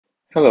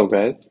Hello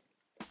guys,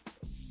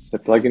 the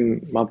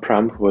plugin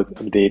MapRamp was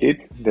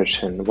updated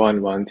version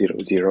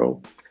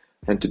 1100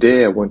 and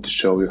today I want to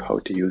show you how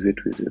to use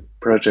it with the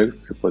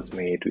projects that was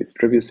made with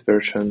previous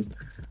version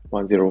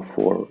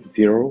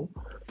 1040.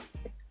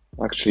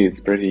 Actually it's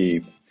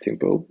pretty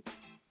simple.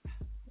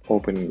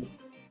 Open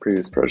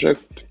previous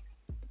project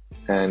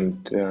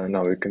and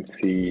now you can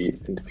see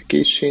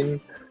notification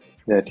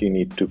that you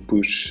need to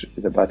push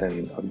the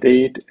button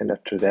update and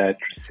after that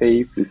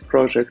save this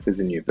project with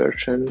a new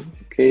version.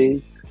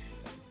 Okay.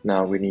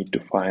 Now we need to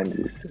find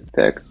this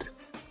effect.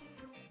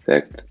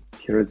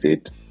 Here is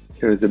it.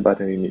 Here is the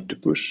button you need to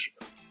push,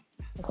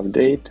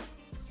 update,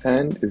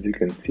 and as you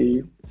can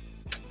see,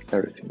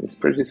 everything is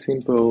pretty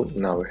simple.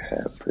 Now we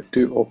have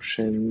two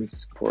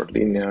options for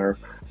linear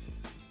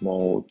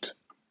mode,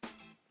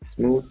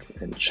 smooth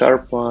and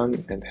sharp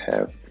one, and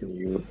have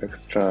new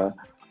extra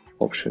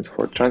options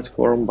for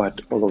transform,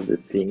 but all of the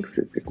things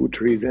is a good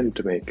reason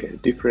to make a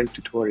different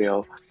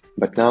tutorial.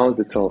 But now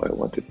that's all I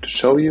wanted to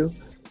show you.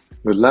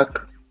 Good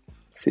luck.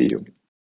 See you.